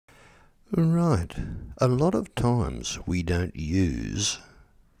Right. A lot of times we don't use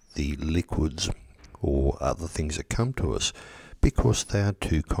the liquids or other things that come to us because they are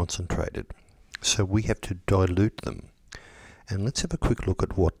too concentrated. So we have to dilute them. And let's have a quick look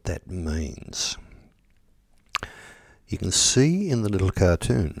at what that means. You can see in the little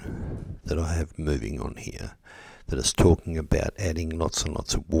cartoon that I have moving on here that it's talking about adding lots and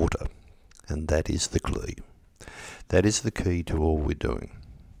lots of water. And that is the key. That is the key to all we're doing.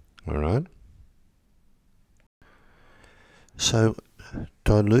 Alright? So,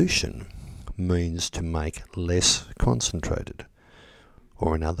 dilution means to make less concentrated.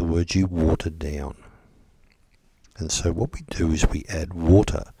 Or in other words, you water down. And so what we do is we add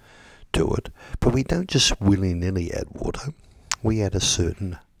water to it, but we don't just willy-nilly add water. We add a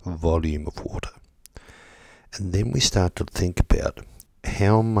certain volume of water. And then we start to think about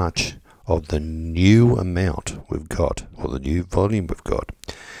how much of the new amount we've got, or the new volume we've got,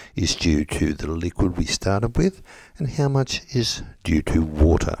 is due to the liquid we started with, and how much is due to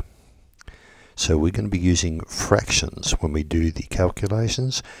water. So we're going to be using fractions when we do the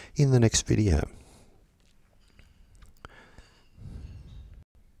calculations in the next video.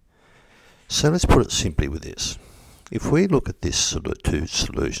 So let's put it simply with this. If we look at this two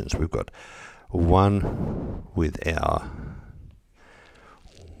solutions, we've got one with our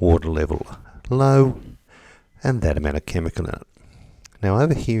water level low and that amount of chemical in it. Now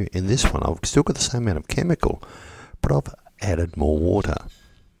over here in this one, I've still got the same amount of chemical, but I've added more water.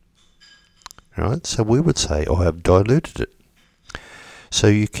 Right? So we would say I have diluted it. So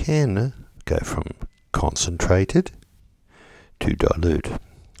you can go from concentrated to dilute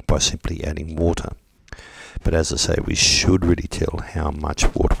by simply adding water. But as I say, we should really tell how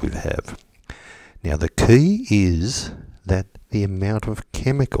much water we have. Now the key is that the amount of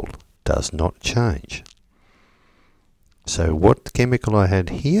chemical does not change. So what chemical I had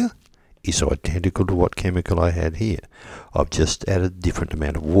here is identical to what chemical I had here. I've just added a different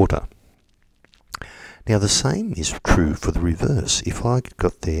amount of water. Now the same is true for the reverse. If I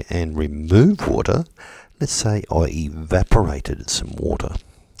got there and removed water, let's say I evaporated some water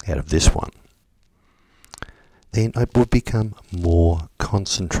out of this one, then it would become more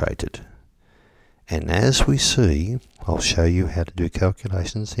concentrated. And as we see, I'll show you how to do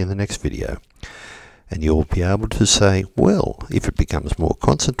calculations in the next video. And you'll be able to say, well, if it becomes more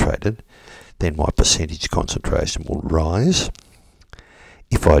concentrated, then my percentage concentration will rise.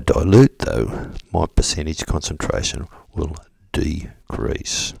 If I dilute though, my percentage concentration will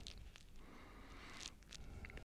decrease.